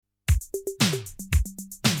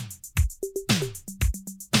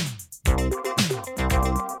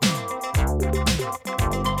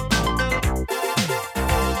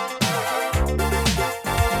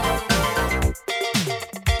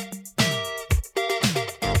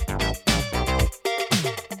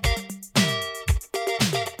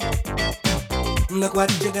Look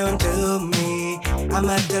what you're doing to me. I'm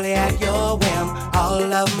utterly at your whim.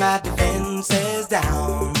 All of my defenses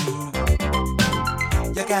down.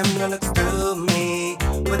 Your camera looks through me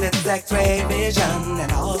with its X-ray vision,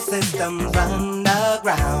 and all systems run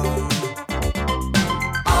aground.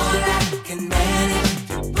 All I can manage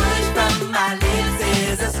to push from my lips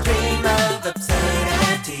is a stream of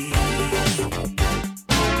absurdity.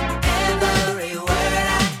 Every word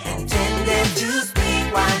I intended to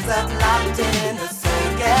speak winds up locked in the circuitry.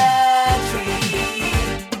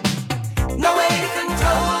 No way to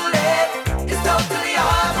control it, it's totally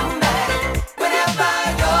automatic. Whenever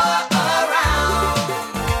you're around,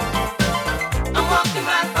 I'm walking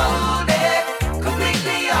blindfolded,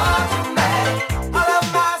 completely automatic. All of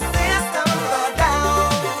my systems are down,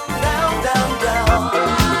 down, down, down.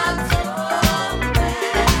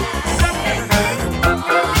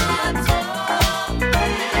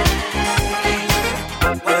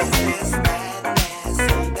 What is this madness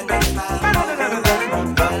that makes my heart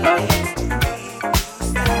release to me?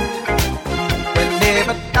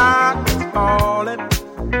 Whenever dark is falling,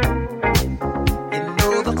 you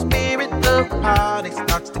know the spirit of the party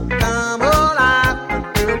starts to come alive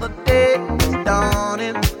until the day is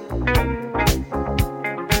dawning.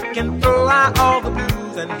 You can throw out all the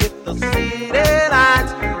blues and hit the city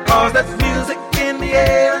lights, 'cause there's music in the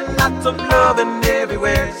air and lots of loving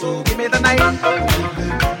everywhere. So give me the night,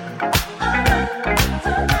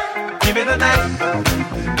 give me the night.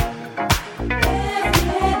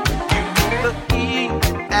 The heat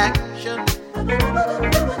action,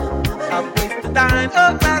 a place to dine,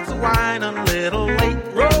 a glass of wine, a little late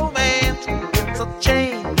romance. It's a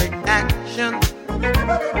chain reaction.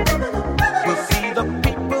 We'll see the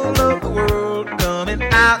people of the world coming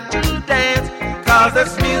out to dance, 'cause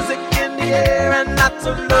there's music in the air and lots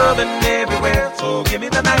of loving everywhere. So give me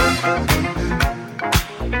the night,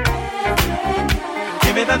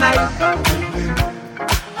 give me the night.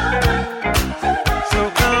 So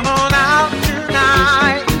come on out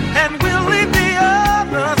tonight, and we'll leave the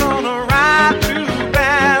others on a ride through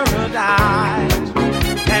paradise.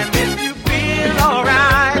 And if you feel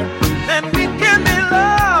alright, then we can be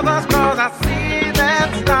lovers, 'cause I see that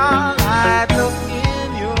starlight look in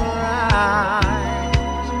your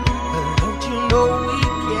eyes. But don't you know we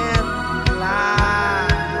can fly?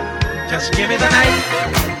 Just give me the night,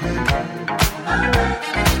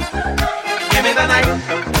 give me the night.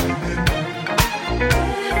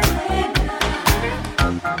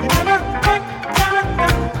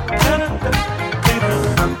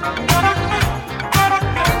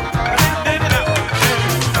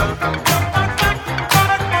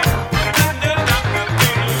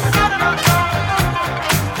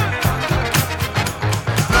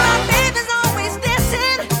 My baby's always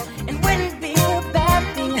dancing and wouldn't be a bad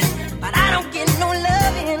thing, but I don't get no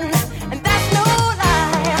loving, and that's no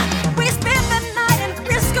lie. We spent the night in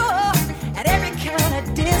Frisco at every kind of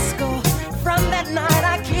disco. From that night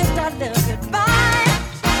I kissed our love goodbye.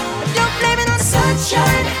 Don't blame it on the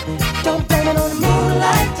sunshine, don't blame it on the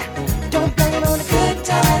moonlight, don't blame it on the good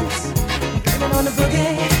times, blame it on the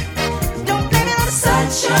boogie. Don't blame it on the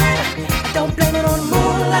sunshine, don't blame it on the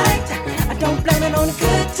moonlight, I don't blame it on the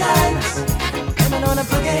good times, blame it on the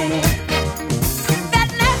boogie. That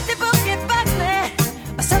nasty boogie bugs me,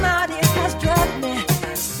 but somehow it has drugged me.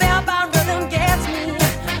 Spellbound rhythm gets me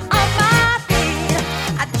on my feet.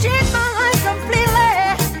 I changed my life completely,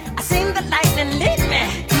 I seen the lightning lead me.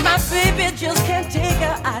 My baby just can't take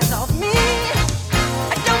her eyes off me.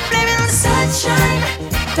 I don't blame it on the sunshine,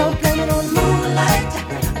 don't blame it on the moonlight,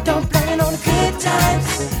 I don't blame it on the good times,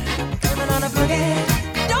 blame it on the boogie.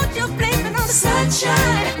 Don't you blame it on the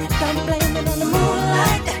sunshine, don't blame it on the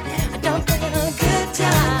moonlight, I don't blame it on the good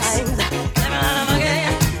times, blame it on the boogie.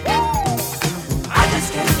 I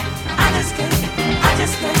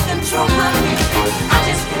just can't control my music. I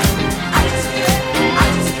just can't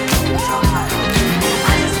control my music.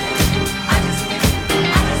 I just can't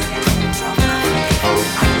control my music.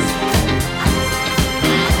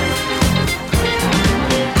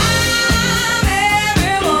 I'm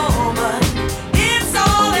every woman, it's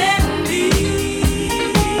all in me.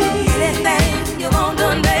 Anything you want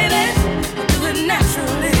done, baby, do it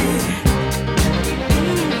naturally.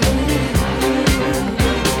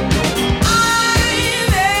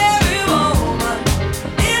 I'm every woman,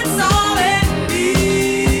 it's all in me.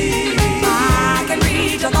 I can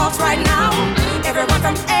read your thoughts right now, everyone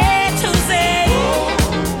from A to Z.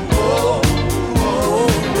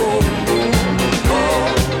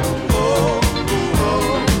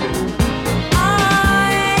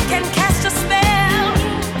 I can cast a spell,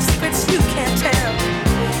 secrets you can't tell.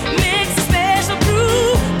 Mix a special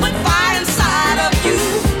brew with fire inside of you.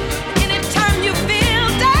 Anytime you feel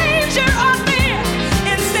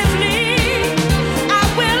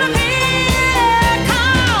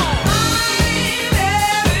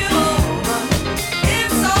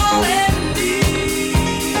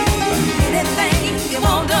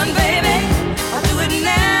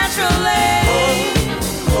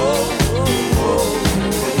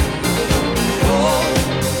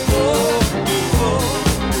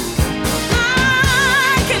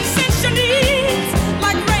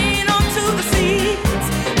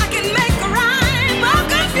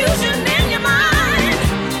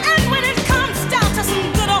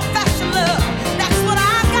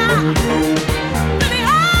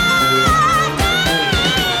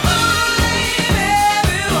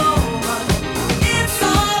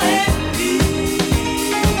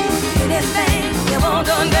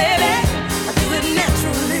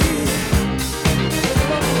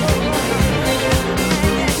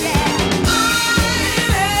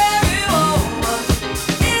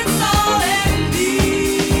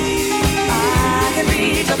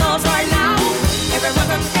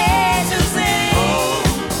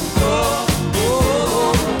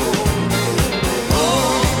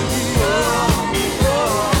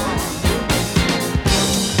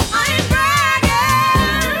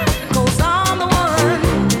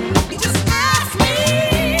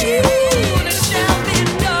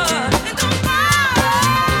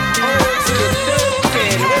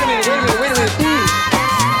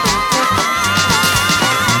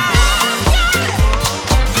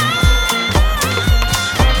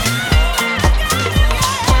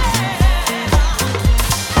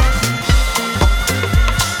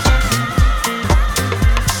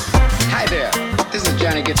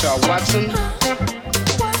Watson.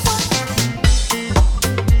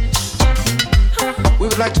 We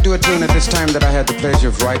would like to do a tune at this time that I had the pleasure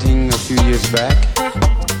of writing a few years back.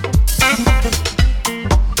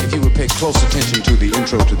 If you would pay close attention to the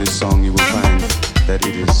intro to this song, you will find that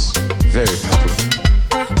it is very popular.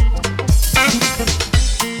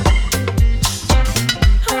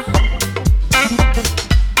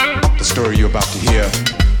 The story you're about to hear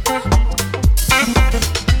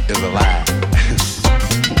is a lie.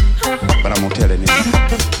 But I'm gonna tell it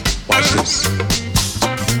anyway. Watch this.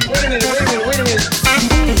 Wait a minute.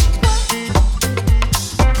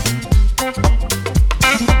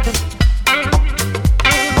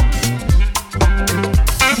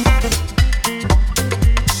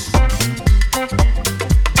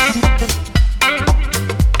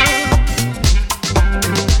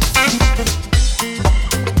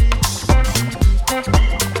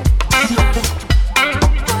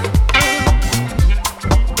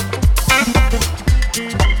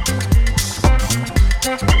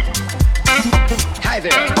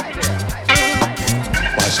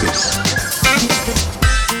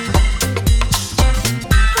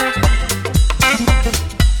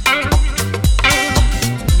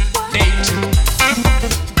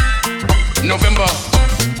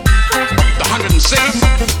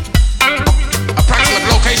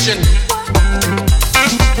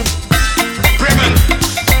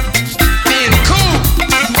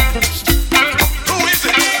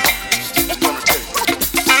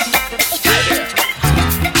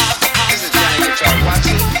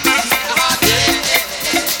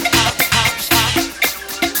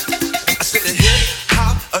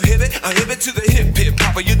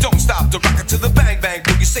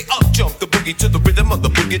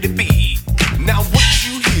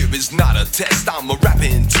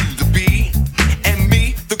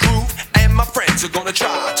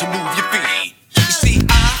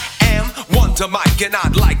 And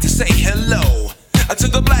I'd like to say hello to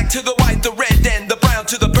the black, to the white, the red, and the brown,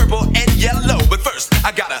 to the purple and yellow. But first,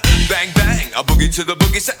 I gotta bang, bang, a boogie to the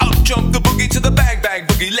boogie. Say up, jump the boogie to the bang, bang,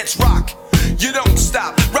 boogie. Let's rock. You don't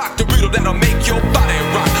stop. Rock the riddle that'll make your body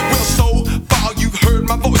rock. Well, so far you've heard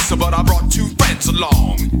my voice, but I brought two friends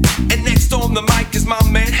along. And next on the mic is my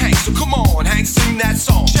man Hank. So come on, Hank, sing that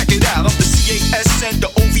song. Check it out. I'm the CAS and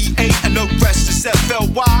the OVA, and the rest is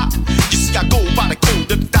FLY. You see, I go by the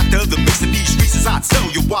code of the doctor, the mix of these reasons I tell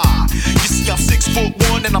you why. You see, I'm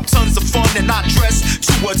 6'1" and I'm tons of fun, and I dress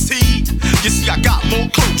to a T. You see, I got more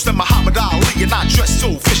clothes than Muhammad Ali, and I dress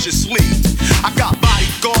so viciously. I got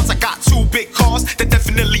bodyguards, I got two big cars that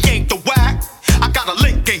definitely ain't the whack. I got a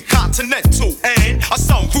Lincoln Continental and a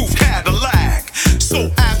sunroof Cadillac.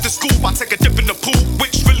 So after school, I take a dip in the pool,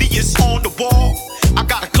 which really is on the wall. I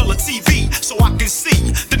got a color TV so I can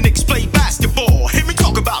see the Knicks play basketball. Hear me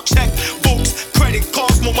talk about checkbooks, credit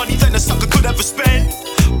cards, more money than a sucker could ever spend.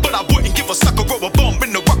 But I wouldn't give a sucker or a bum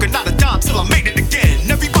in the rock and not a dime till I made it again.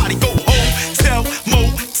 Everybody go home, tell,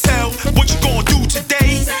 motel, what you gonna do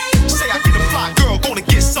today? Say I get a fly girl, gonna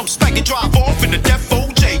get some spank and drive off in the Def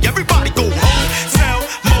OJ. Everybody go home, tell,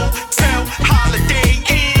 motel,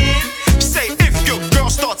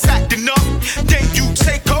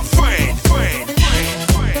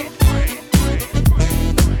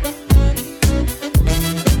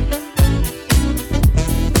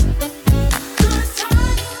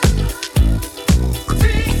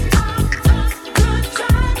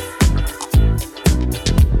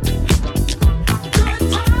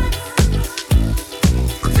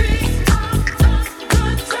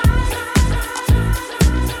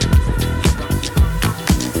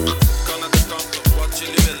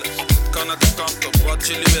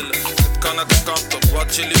 willen. Het kan elke kant op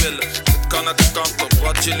wat jullie willen. Het kan elke kant op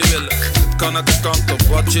wat jullie willen. Het kan elke kant op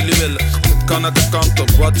wat jullie willen. Het kan elke kant op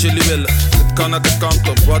wat jullie willen. Het kan elke kant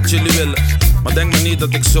op wat jullie willen. Maar denk maar niet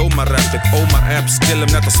dat ik zomaar rap. Ik maar apps, kill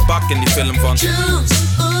hem net als Pak in die film van Juice,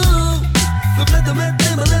 we blenden met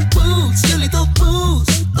Timbaland boots. Jullie tot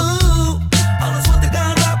boots, alles wat ik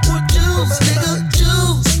aan rap wordt juice, nigga,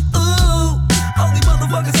 juice, al die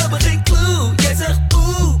motherfuckers hebben geen clue. Jij zegt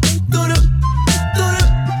doe de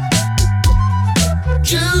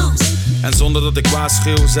juice. En zonder dat ik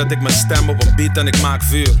waarschuw, zet ik mijn stem op een beat en ik maak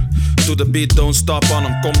vuur. To the beat, don't stop on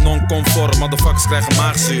hem, kom non-conform, motherfuckers krijgen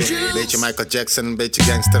maagzuur. Beetje Michael Jackson, beetje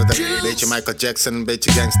gangsterder. Beetje Michael Jackson,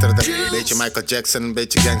 beetje gangsterder. Beetje Michael Jackson,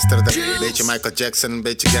 beetje gangsterder. Beetje Michael Jackson,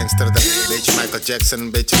 beetje gangsterder. Beetje Michael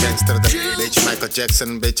Jackson, beetje gangsterder. Beetje Michael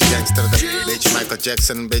Jackson, beetje gangsterder. Beetje Michael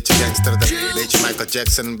Jackson, beetje gangsterder. Beetje Michael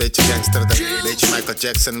Jackson, beetje gangsterder. Beetje Michael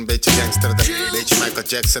Jackson, beetje gangsterder. Beetje Michael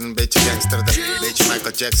Jackson, beetje gangsterder. Beetje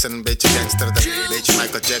Michael Jackson, beetje gangsterder. Beetje Michael Jackson, beetje gangsterder. Beetje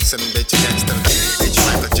Michael Jackson. Beetje gangsterder, beetje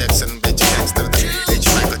Michael Jackson, beetje gangsterder,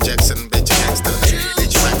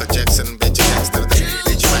 beetje Michael Jackson, beetje gangsterder,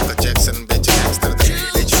 beetje Michael Jackson, beetje gangsterder,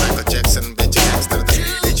 beetje Michael Jackson, beetje gangsterder,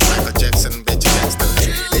 beetje Michael Jackson, beetje gangsterder,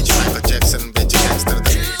 beetje Michael Jackson, beetje gangsterder,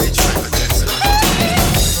 beetje Michael Jackson.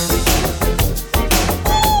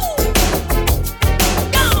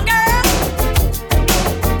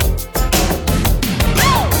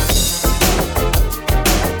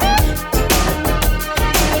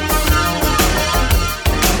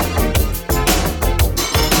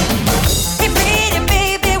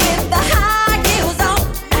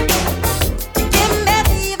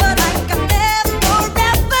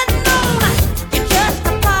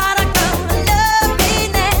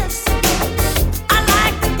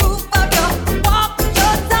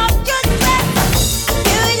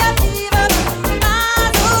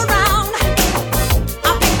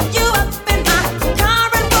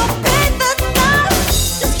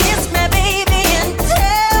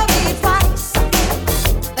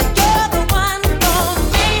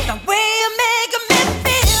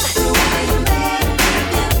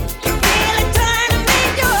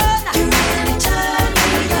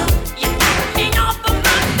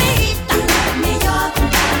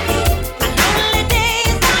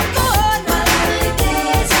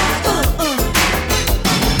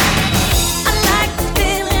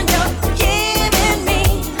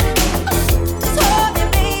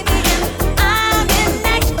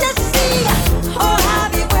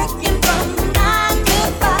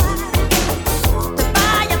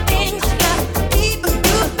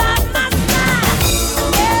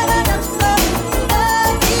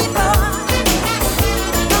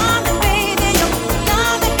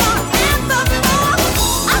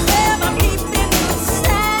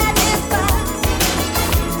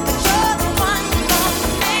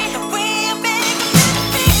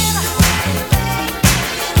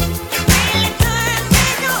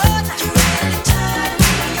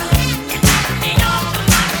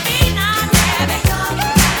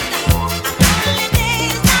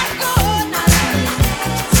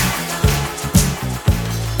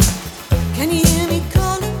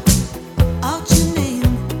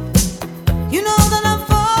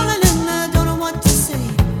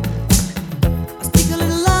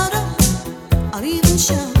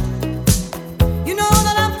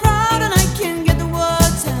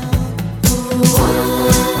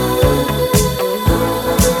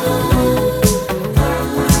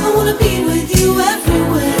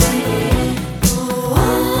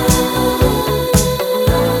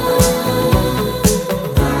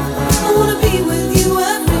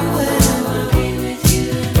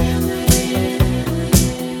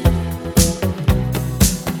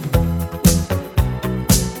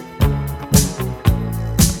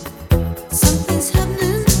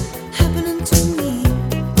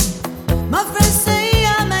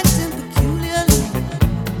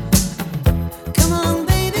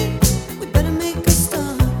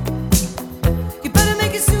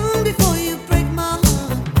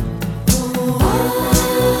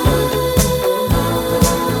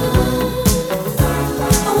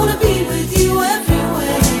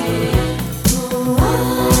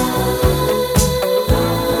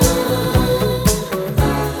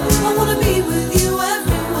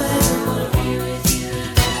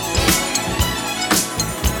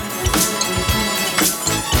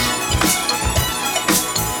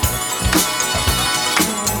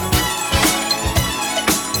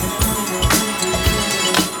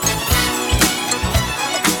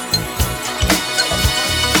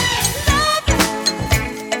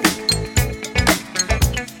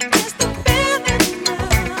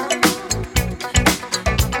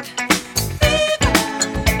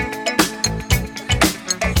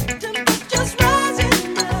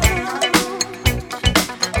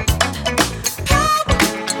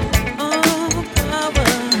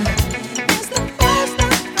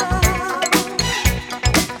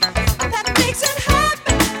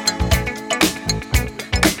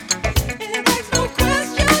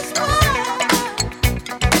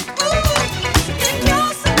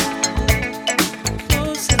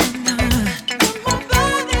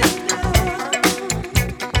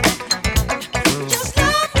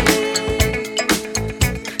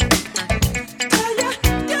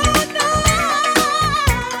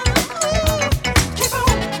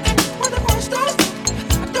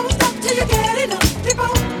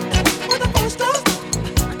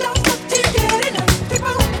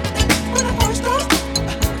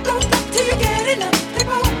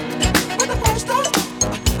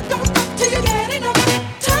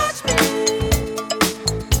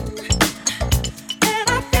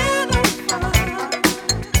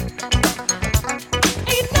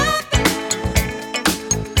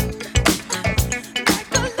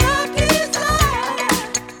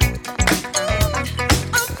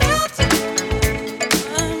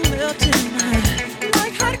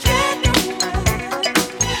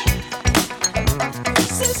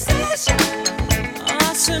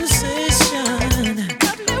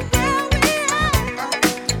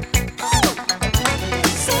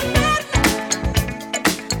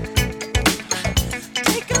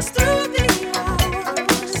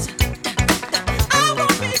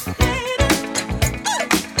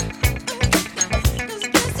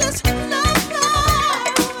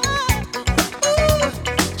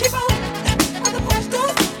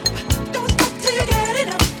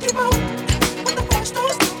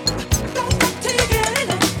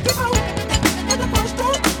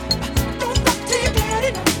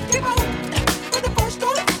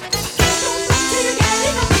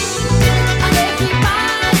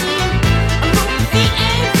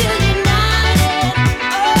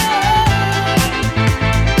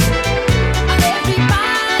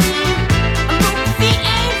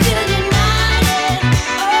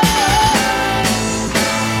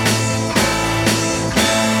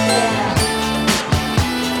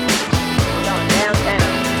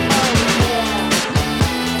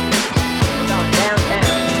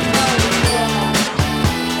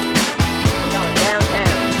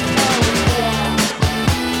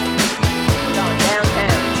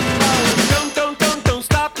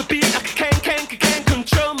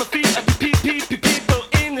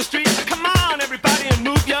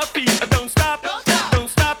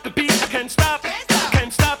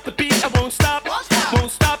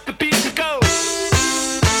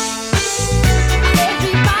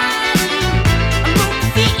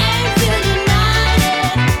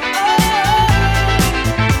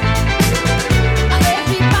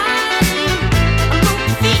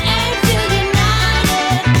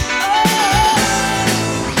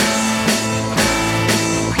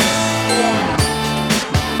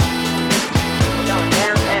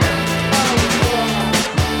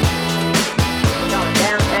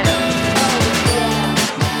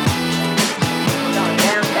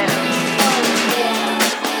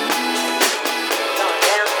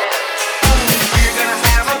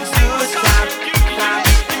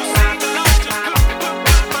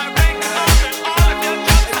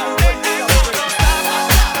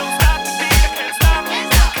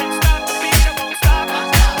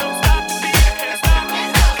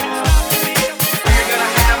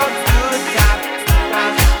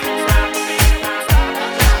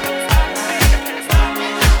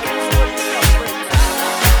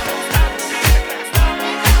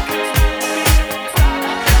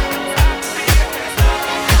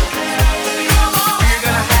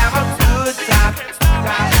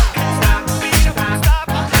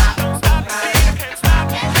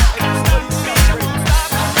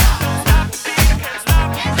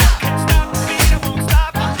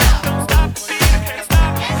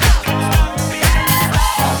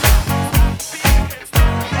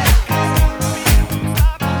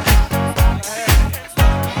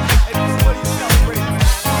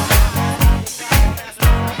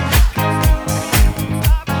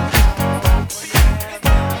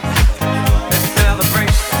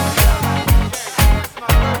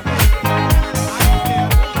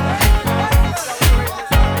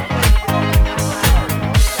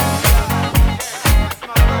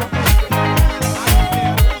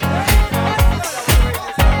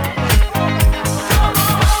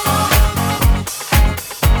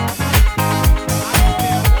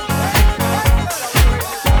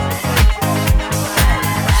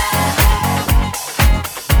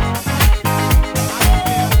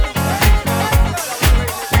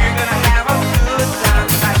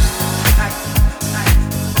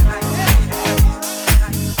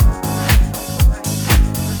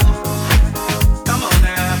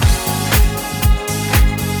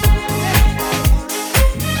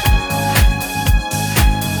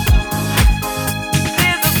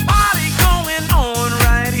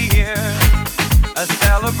 a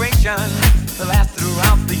celebration to last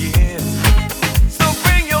throughout the year. So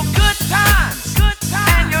bring your good times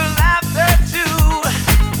and your laughter too.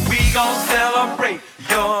 We gon' celebrate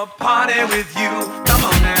your party with you. Come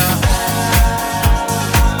on now.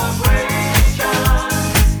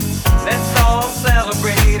 Let's all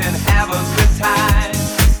celebrate and have a good time.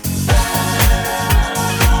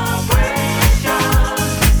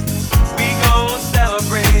 We gon'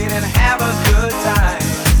 celebrate and have a good time.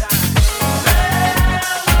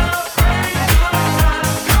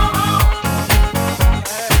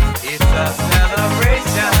 It's a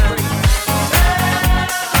celebration.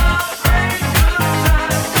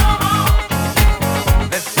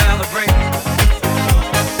 Let's celebrate.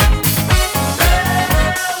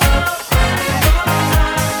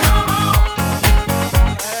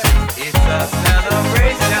 It's a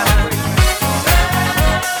celebration.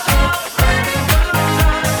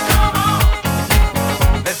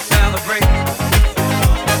 Let's celebrate.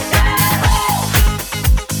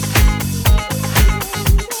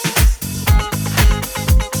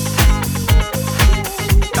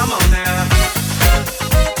 Come on now.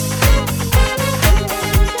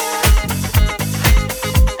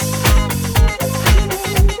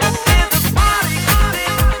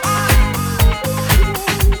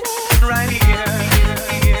 Right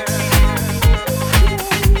here.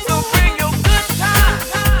 So bring your good times.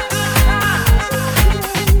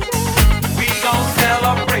 We gon'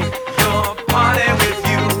 celebrate your party with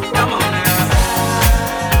you. Come on now.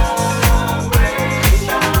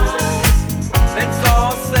 Let's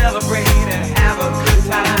all celebrate and have a good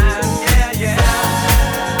time. Yeah.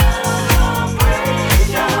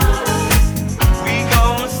 We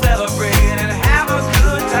gon' celebrate and have a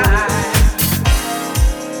good time.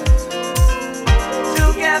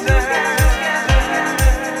 Together.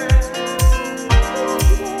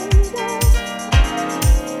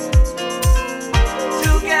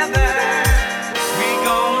 Together. We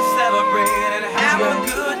gon' celebrate and have a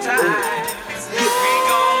good time. We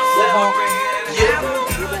gon' celebrate and have a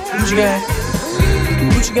good time. Gucci gang.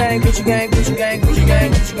 Gucci gang, Gucci gang, Gucci gang, Gucci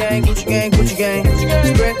gang, Gucci gang, Gucci gang, Gucci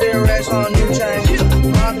gang. Spread their racks on new chain.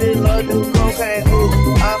 Mom did love do cocaine. Ooh,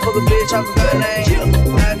 I fuck a bitch, I forgot her name.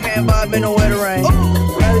 I can't buy me no wetter rain.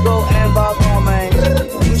 Rather go and buy Balmain.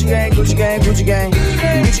 Gucci gang, Gucci gang, Gucci gang.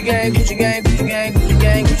 Gucci gang, Gucci gang, Gucci gang, Gucci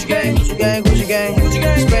gang, Gucci gang, Gucci gang, Gucci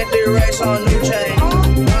gang. Spread their racks on new chain.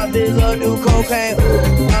 Mom did love do cocaine.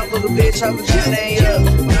 Ooh, I fuck a bitch, I forgot her name.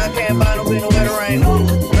 I can't buy no bitch no wetter rain.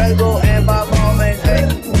 Rather go and buy Balmain. Hey,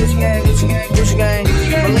 Gucci gang, Gucci gang, Gucci gang.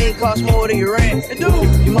 My lean costs more than your rent.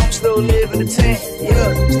 Your mom still live in the tent.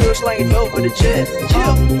 Yeah, still slanging dope for the jet.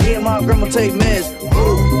 Me and my grandma take meds.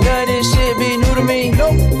 None of this shit be new to me.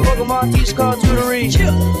 Fuck with my teacher called tutory.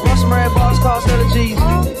 Run some red balls called allergies.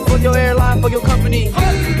 Fuck your airline, fuck your company.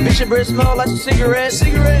 Bitch, your breath smell like some cigarettes.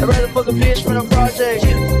 I'd rather fuck a bitch from the project.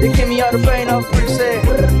 They kick me out the plane off freak set.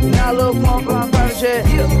 Now a little pump on private jet.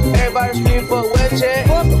 Everybody scream for a wet jet.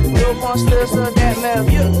 Little pump still stuck that meth.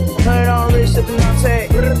 Turn it on, rich, sippin' on tag.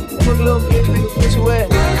 Fuck a little bitch, nigga, get you wet.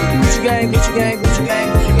 Gucci gang, Gucci gang, Gucci gang,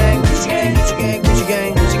 Gucci gang, Gucci gang, Gucci gang, Gucci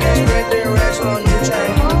gang, Gucci gang. Spread their racks on new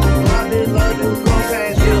chain. My bitch love do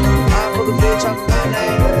cocaine. I fuck a bitch, I forgot her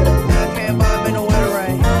name. I can't buy me no wetter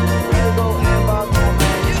rain. Rather go and buy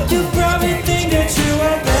Balmain. You probably think that you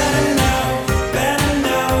are better now, better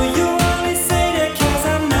now. You only say that 'cause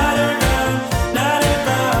I'm not around, not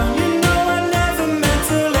around. You know I never meant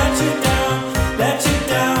to let you down, let you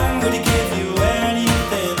down. Would he give you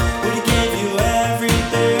anything? Would he give you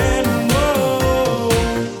everything? Whoa,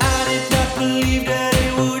 I did not believe that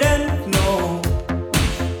it would end. No,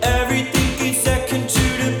 everything keeps second to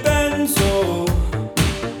the benzo.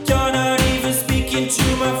 You're not even speaking to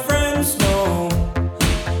my friends, no.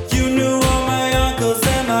 You knew all my uncles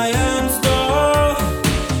and my aunts, though.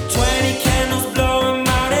 20 candles, blow 'em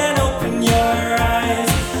out and open your eyes.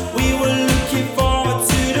 We were looking forward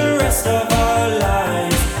to the rest of our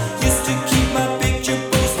lives. Used to keep my picture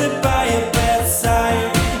posted by your bedside,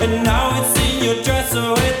 and now it's in your dresser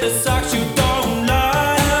with the socks you don't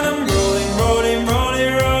lie. And I'm rolling, rolling,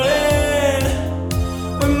 rolling, rolling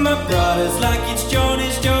with my brothers like it's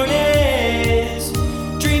Jonas Jonas.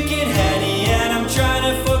 Drinking Henny and I'm trying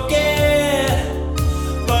to forget,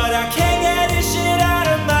 but I can't get this shit out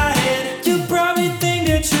of my head. You probably think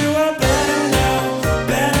that you are better now,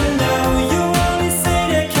 better now. You only say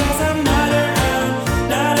that 'cause I'm not around,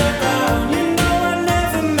 not around. You know I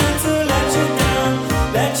never meant to let you down,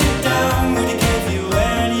 let you down. Would he give you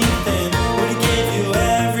anything? Would he give you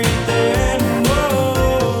everything?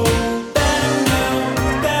 Whoa, better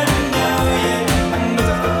now, yeah.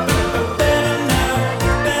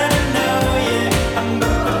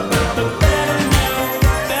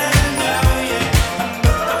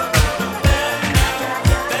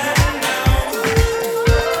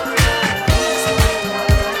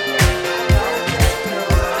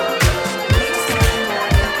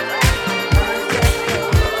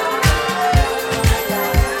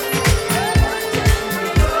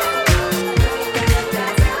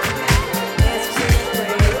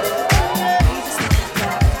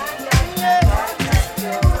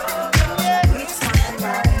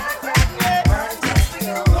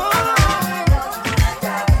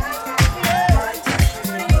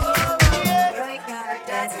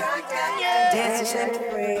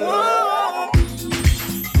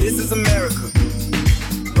 This is America.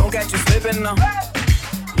 Don't catch you slipping now.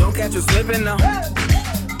 Don't catch you slipping now.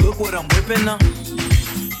 Look what I'm whipping now.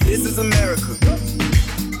 This is America.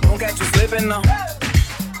 Don't catch you slipping now.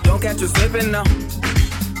 Don't catch you slipping now.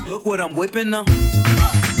 Look what I'm whipping now.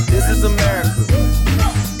 This is America.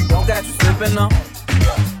 Don't catch you slipping now.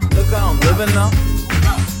 Look how I'm living now.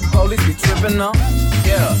 Police be tripping now.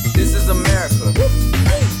 Yeah, this is America.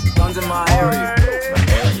 Guns in my area.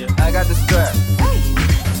 I got the strap.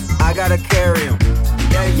 I gotta carry 'em.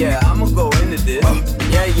 Yeah, I'ma go into this.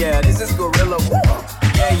 Yeah, this is gorilla.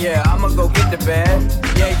 Yeah, I'ma go get the bag.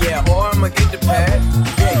 Yeah, or I'ma get the pad.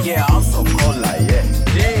 Yeah, I'm so cold like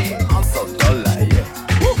yeah. I'm so dull like yeah.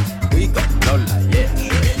 We gon' blow like yeah.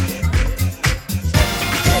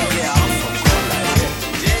 Yeah, I'm so cold like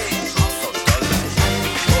yeah. I'm so dull like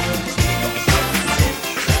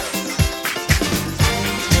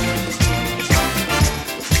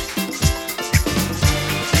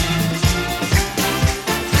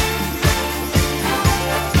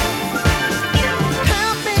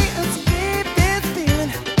Help me escape this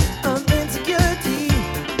feeling of insecurity.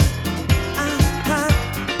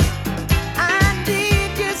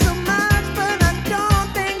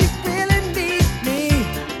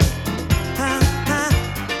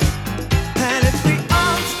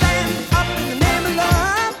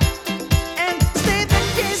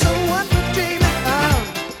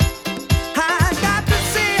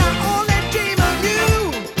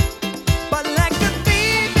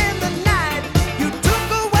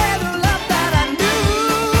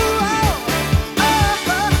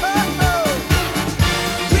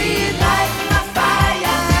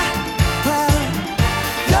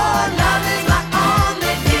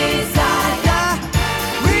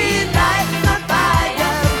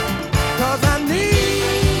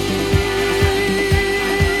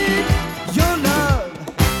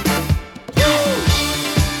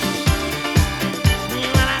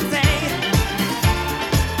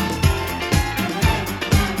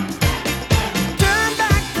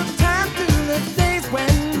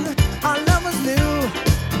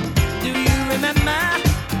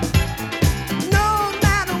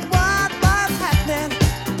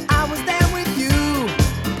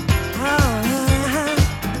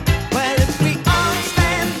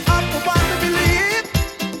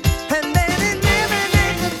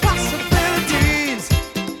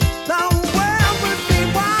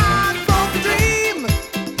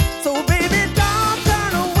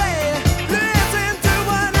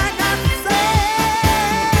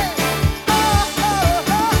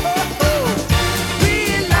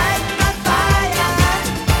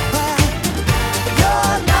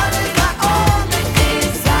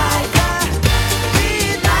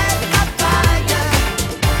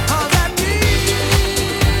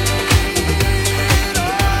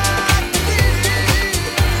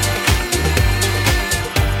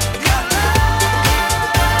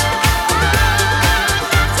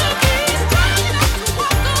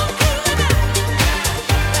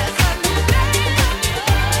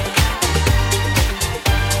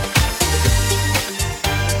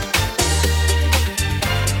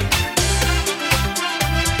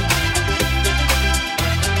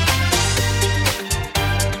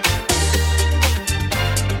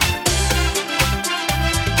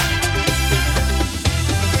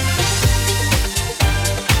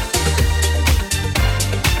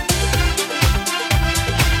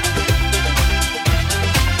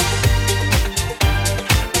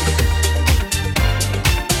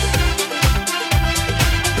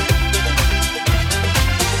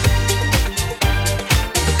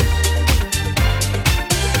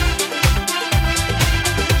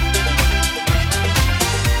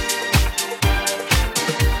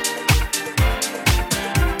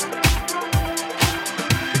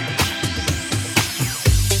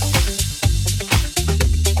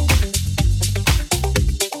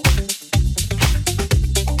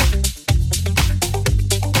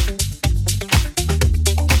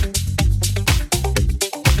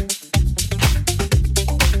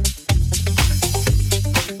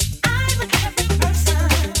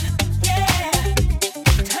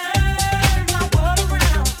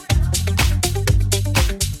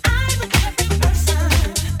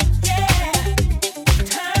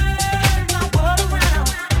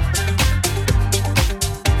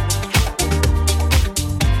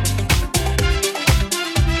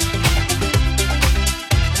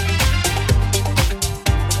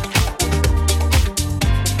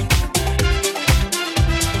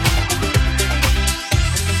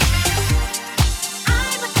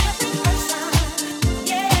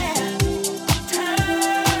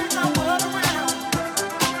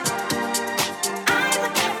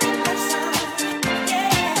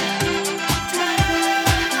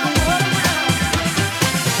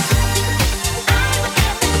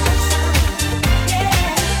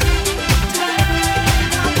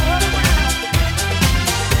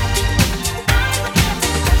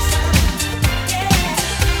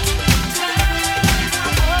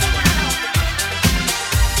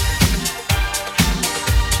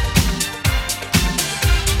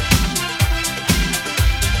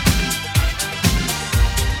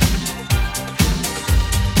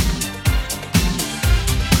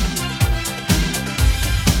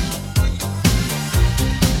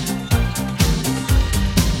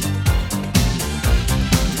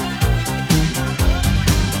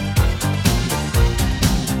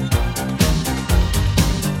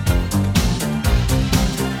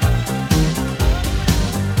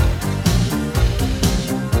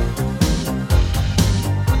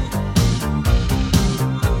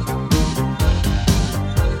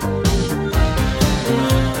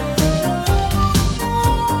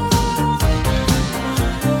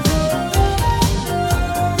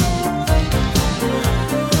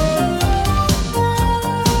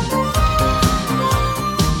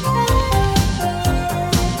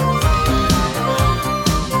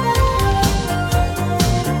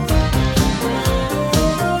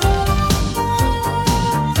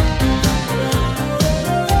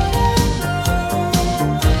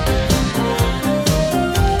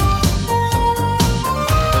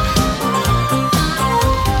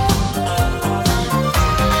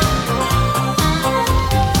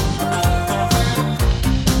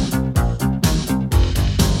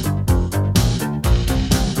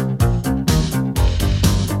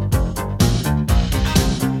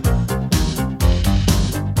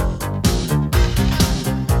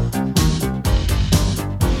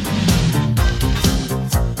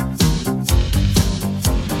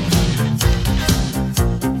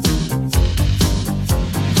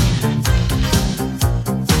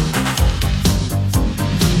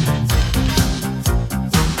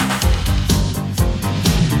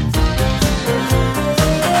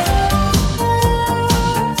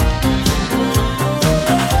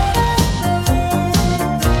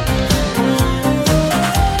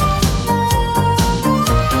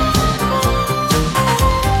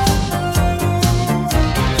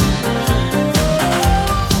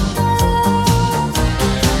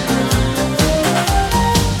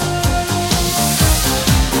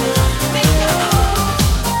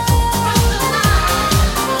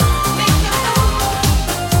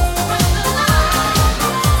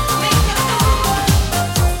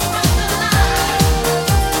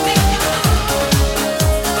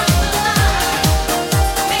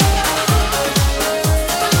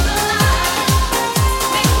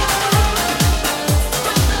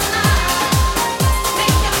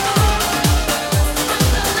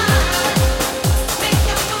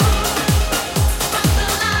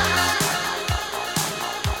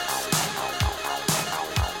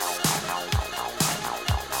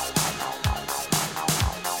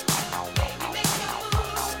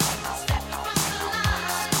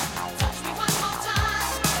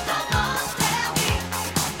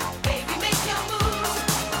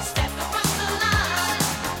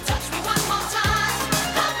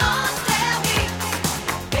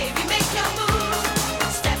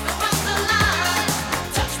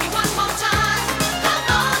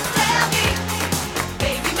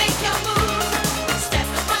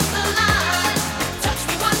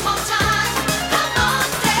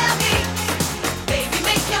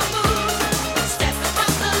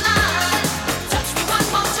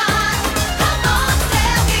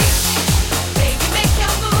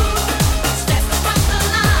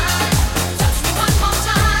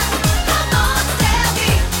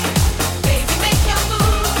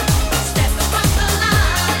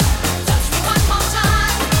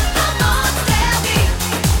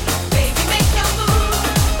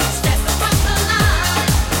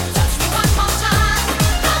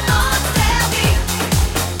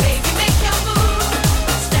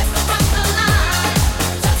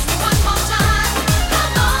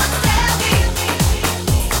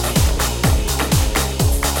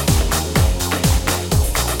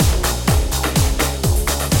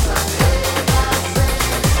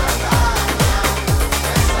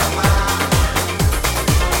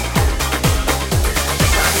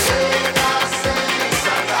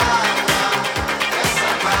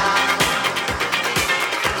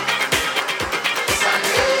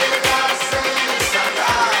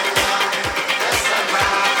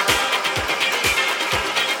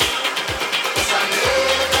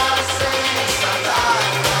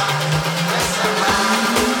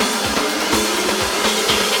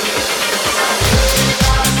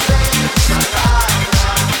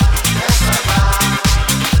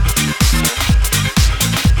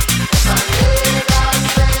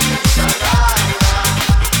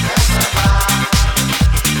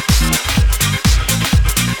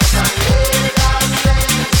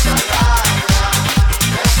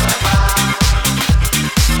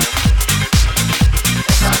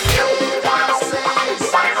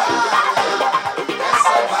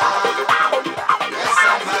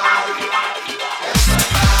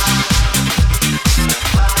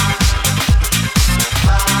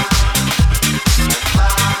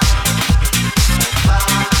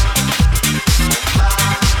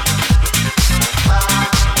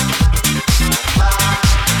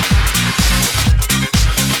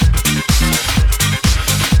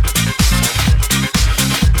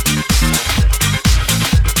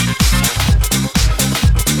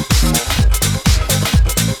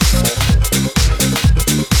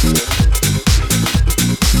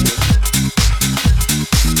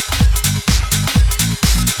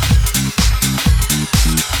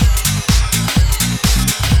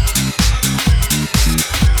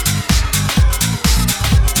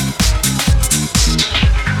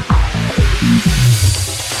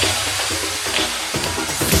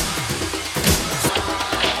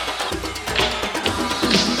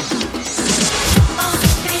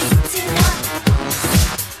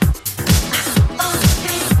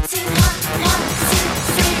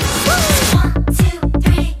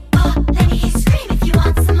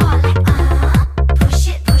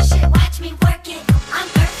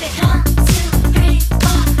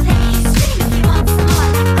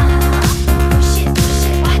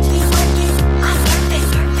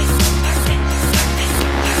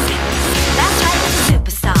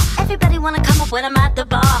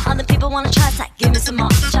 some more.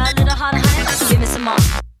 Try a little harder, honey, give me some more.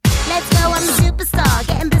 Let's go, I'm a superstar.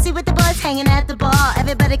 Getting busy with the boys, hanging at the bar.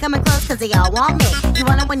 Everybody coming close, cause they all want me. You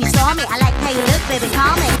want it when you saw me. I like how you look, baby,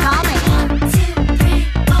 call me, call me. 1, 2, 3,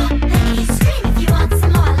 4, let me scream if you want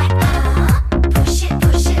some more. Like, push it,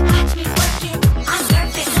 watch me work it. I'm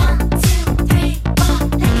perfect. 1, 2, 3, 4,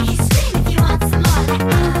 let me scream if you want some more. Like,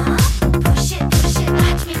 push it,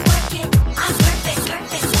 watch me work it. I'm perfect, I'm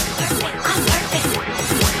perfect.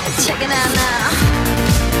 Check it out now.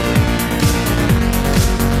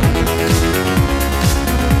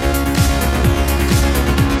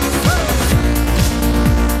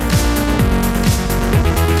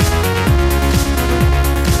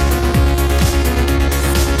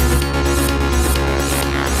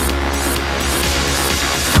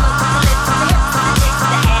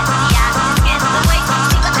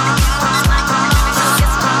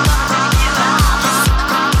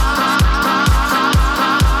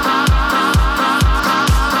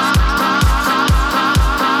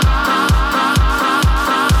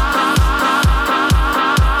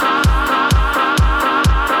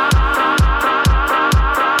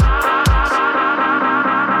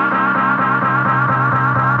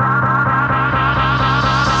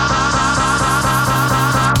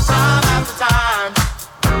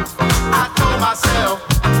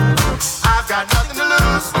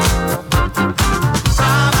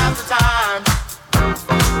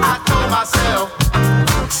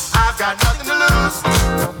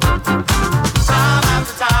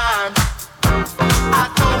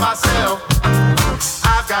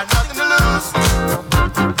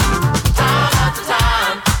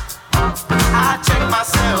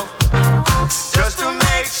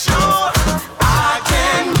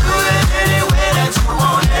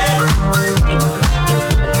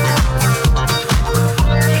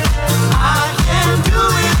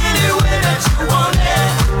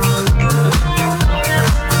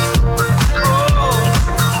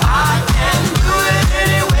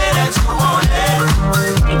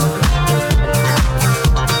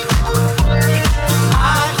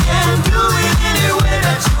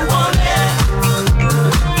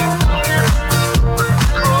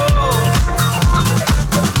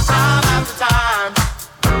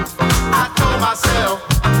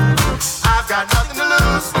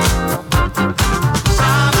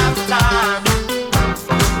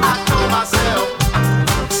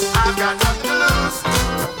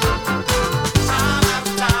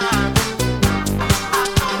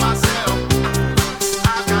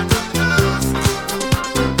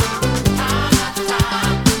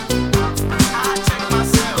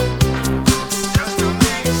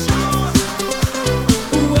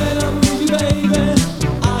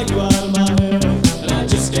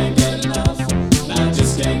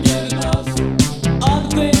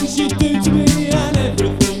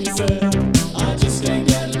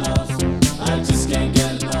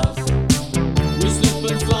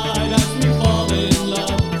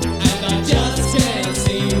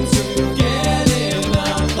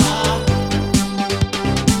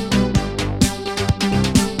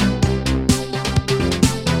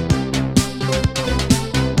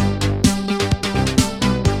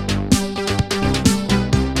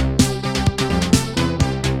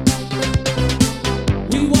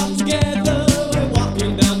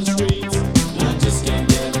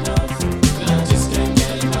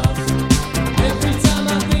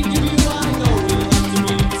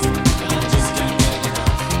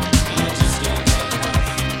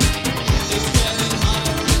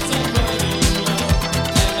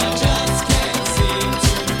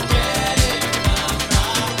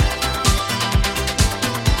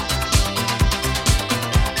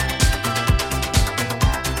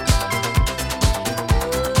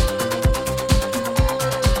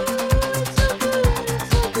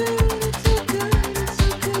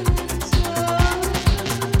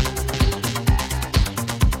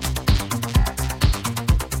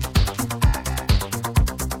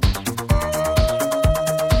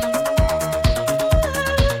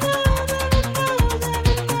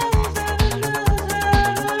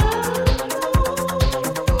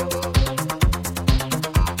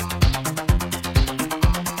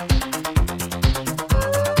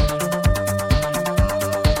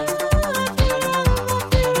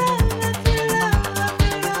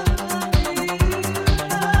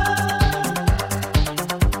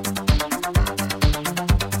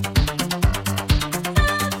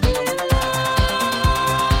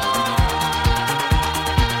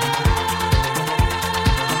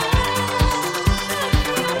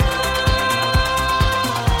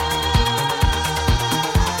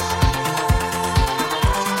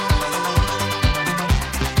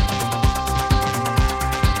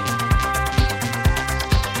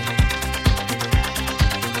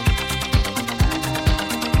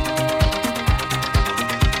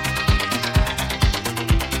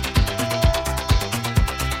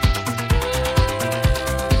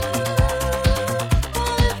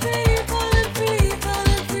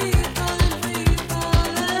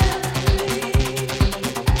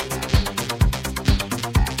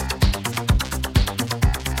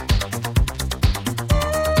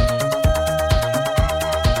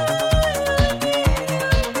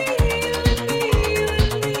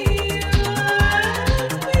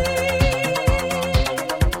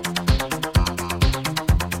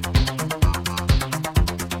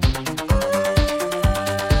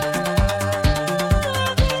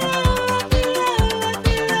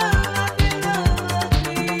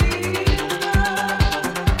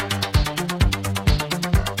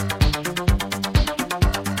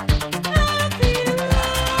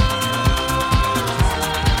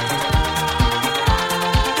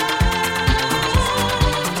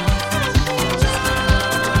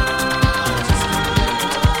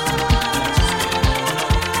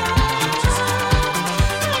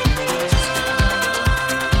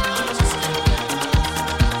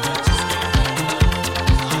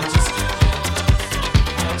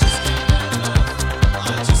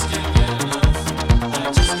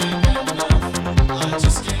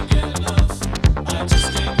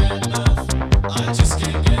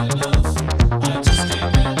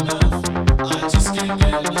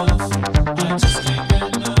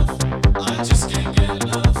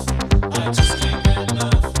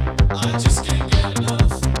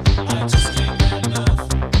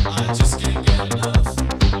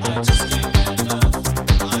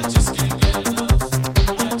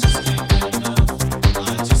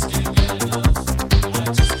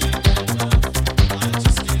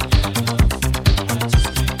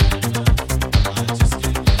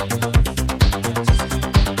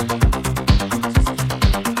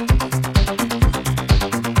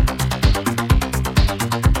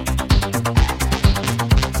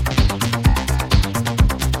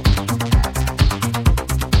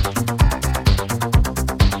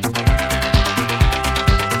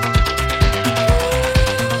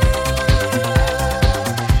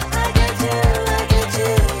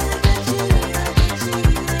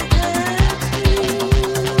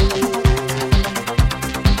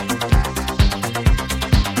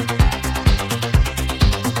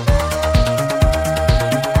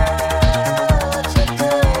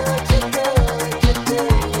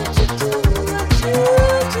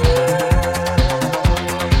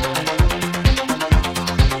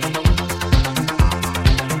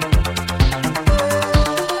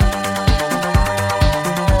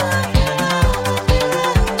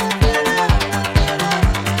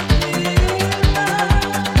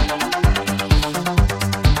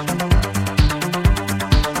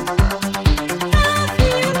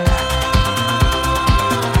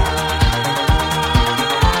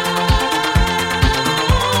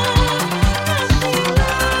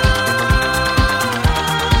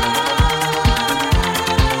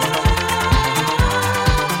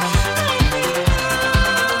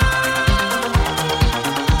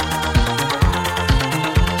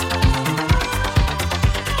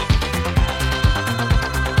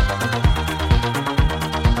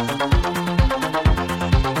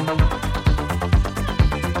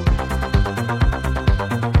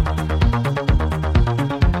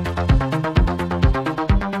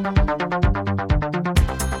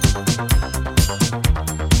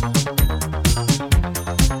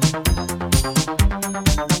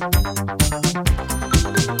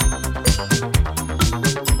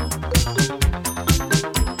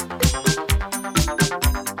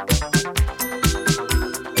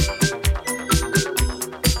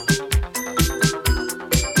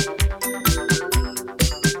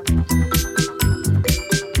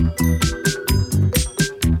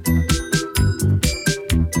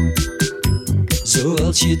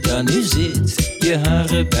 Zoals je daar nu zit, je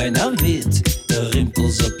haren bijna wit, de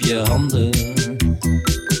rimpels op je handen.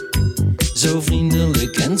 Zo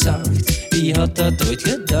vriendelijk en zacht, wie had dat ooit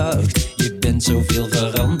gedacht? Je bent zoveel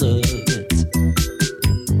veranderd.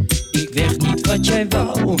 Ik werd niet wat jij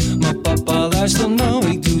wou, maar papa luister nou.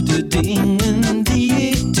 Ik doe de dingen die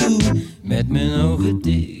ik doe, met mijn ogen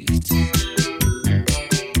dicht.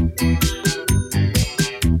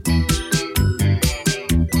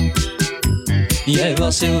 Jij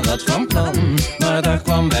was heel wat van plan, maar daar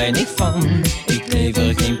kwam weinig van. Ik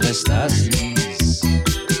lever geen prestaties.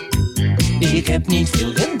 Ik heb niet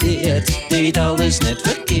veel geleerd, deed alles net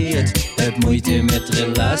verkeerd. Heb moeite met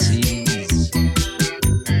relaties.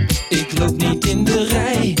 Ik loop niet in de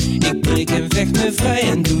rij, ik breek en vecht me vrij.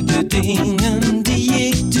 En doe de dingen die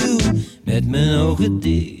ik doe, met mijn ogen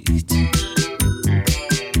dicht.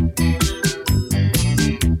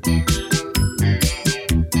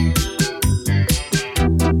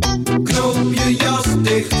 Knoop je jas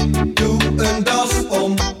dicht, doe een das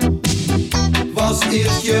om. Was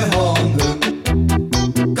eerst je handen,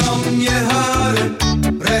 kam je haren,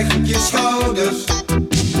 recht je schouders.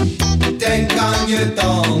 Denk aan je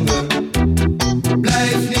tanden,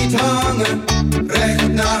 blijf niet hangen,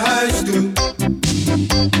 recht naar huis toe.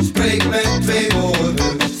 Spreek met 2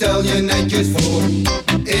 woorden, stel je netjes voor.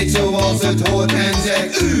 Eet zoals het hoort en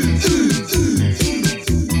zeg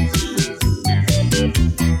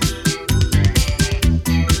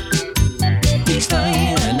Ik sta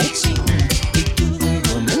hier en ik zing, ik doe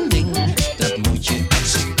gewoon mijn ding, dat moet je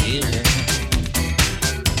accepteren.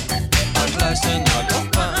 Ach, luister nou toch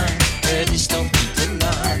maar, het is nog niet te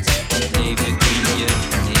laat, het leven kun je leren.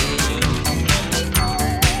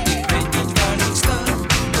 Ik weet niet waar ik sta,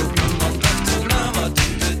 loop niemand achterna, maar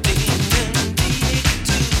doe de dingen die ik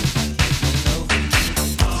doe, met ogen dicht.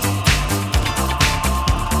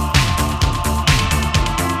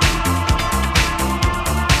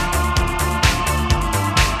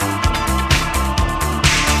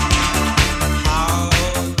 How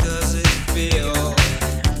does it feel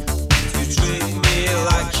to treat me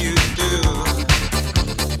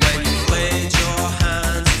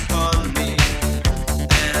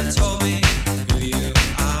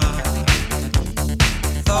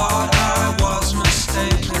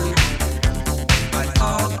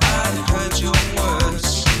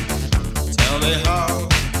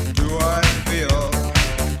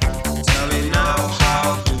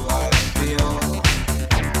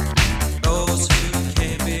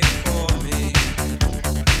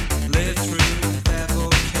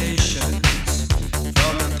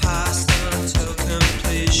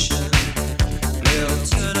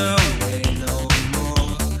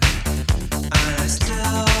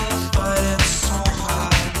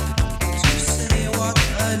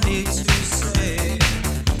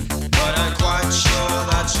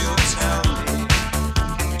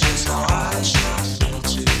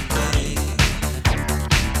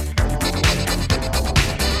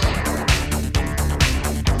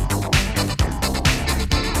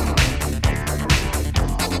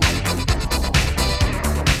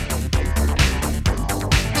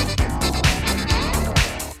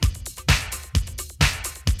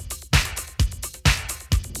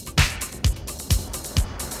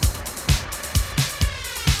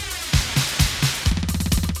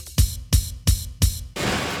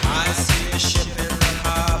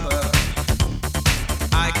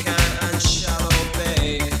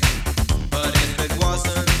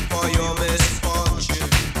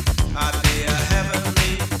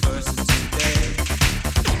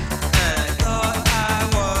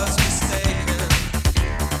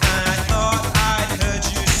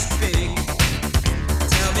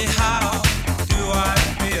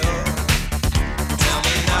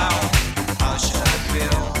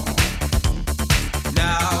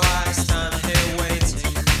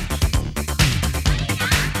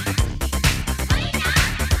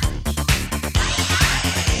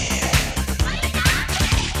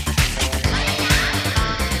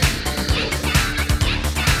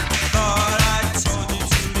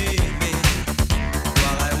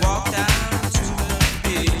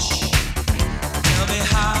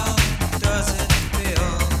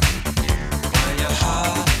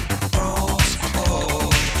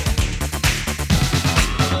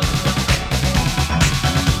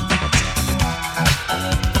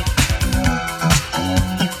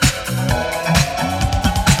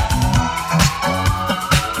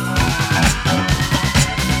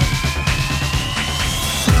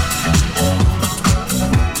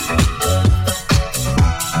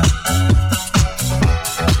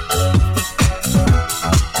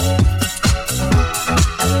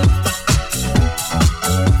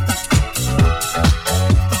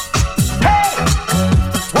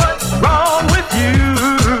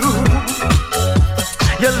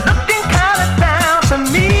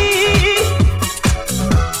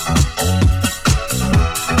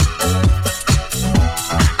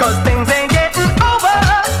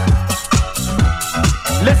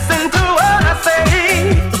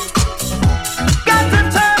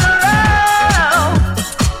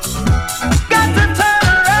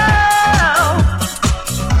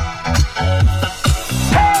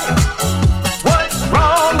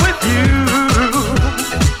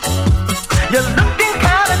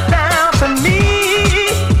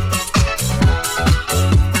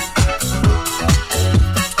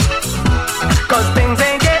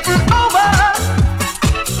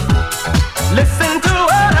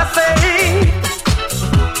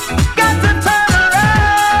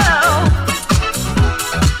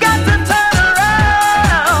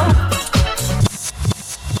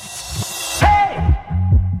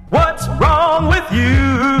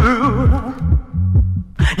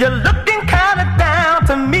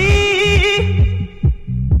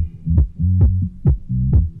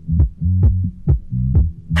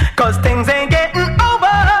 'cause things ain't getting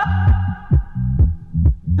over.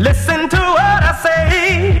 Listen to what I say.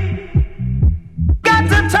 Got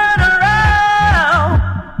to turn around.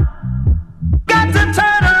 Got to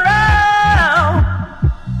turn around.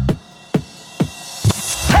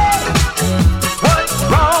 Hey, what's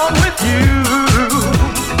wrong with you?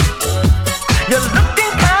 You're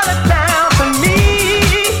looking kinda down to me.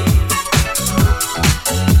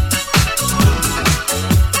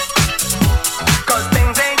 'Cause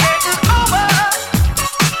things ain't getting over.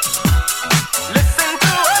 Listen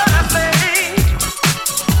to what I say.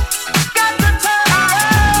 Got to turn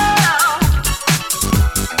around.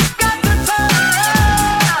 Got to turn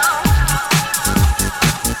around.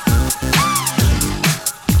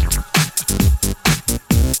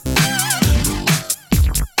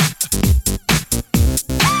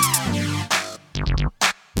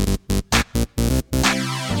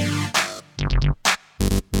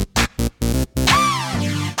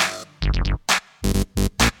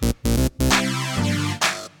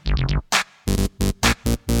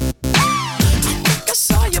 I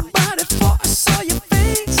saw your body before I saw your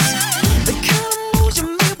face. The kind of moves you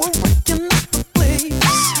made were wrecking up the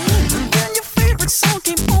place. And then your favorite song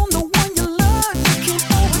came on, the one you loved. You came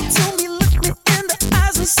over to me, looked me in the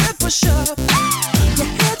eyes and said, push up. You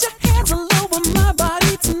had your hands all over my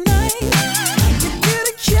body tonight. You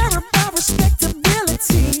didn't care about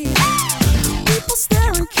respectability. People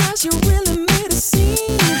staring 'cause you really made a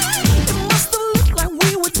scene. It must have looked like we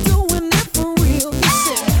were doing it for real. You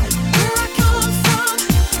said, where I come from,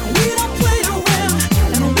 we don't play around.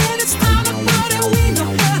 And when it's time to party, we know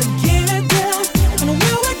how to get it down. And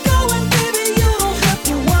where we're going, baby, you don't have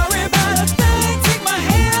to worry about a thing. Take my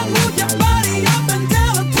hand, move your body up and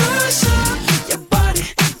down and push up. Your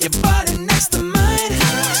body next to mine.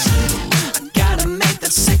 I gotta make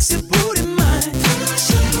that sexy booty mine.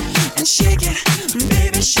 And shake it,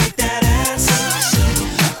 baby, shake that ass.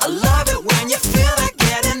 I love it when you feel like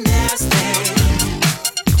getting nasty.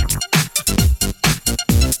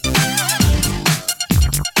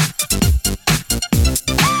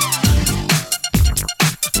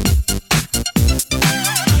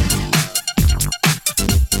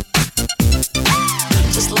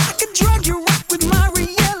 Just like a drug, you rock with my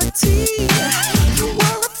reality. You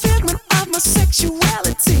were a figment of my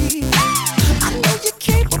sexuality. I know you're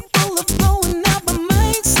capable of blowing out my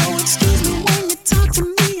mind, so excuse me when you talk to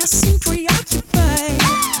me, I seem preoccupied.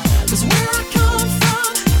 'Cause where I come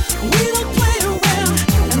from, we don't play around.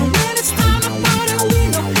 And when it's time to party, we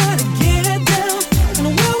know how to get it down. And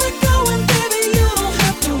where we're going, baby, you don't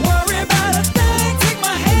have to worry about a thing. Take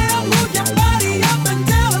my hand, move your body up and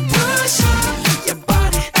down and push up. Your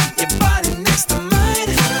body next to mine.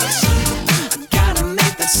 I gotta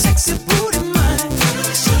make that sexy booty mine.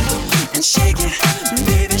 And shake it,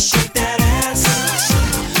 baby, shake that ass.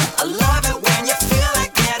 I love it when you feel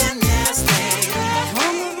like getting nasty.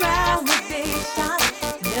 Hung around with big shots,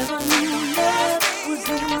 never knew love was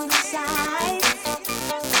on the side.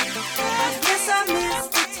 I guess I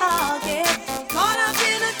missed the target, caught up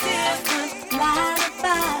in a different line of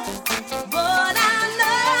fire. But I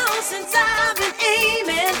know since I've been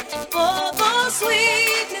aiming for the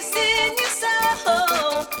sweetness in your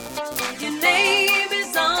soul, your name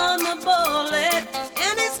is on the bullet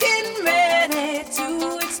and it's getting ready to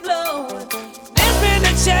explode. There's been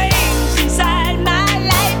a change inside my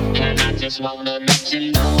life, and I just wanna let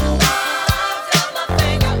you know. I've got my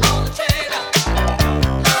finger on the trigger.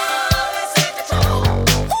 Love is in control.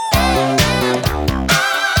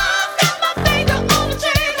 I've got my finger on the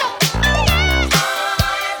trigger.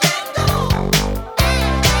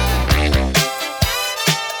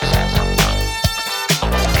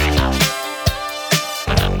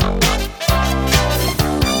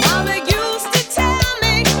 Mama used to tell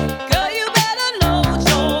me, girl, you better know what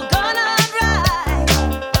you're gonna ride.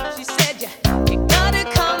 She said you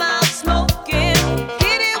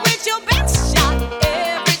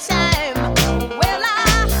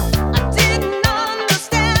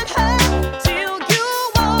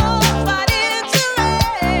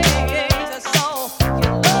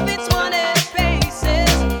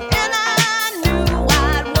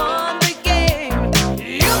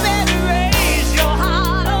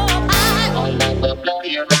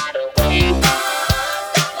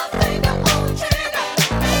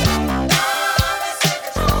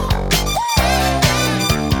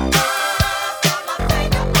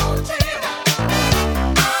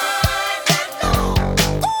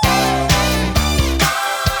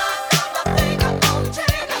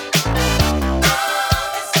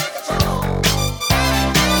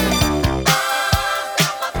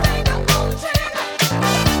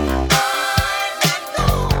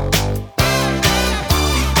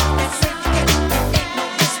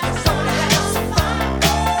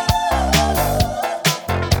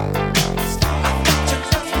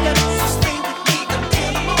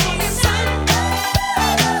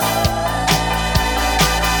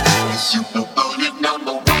Super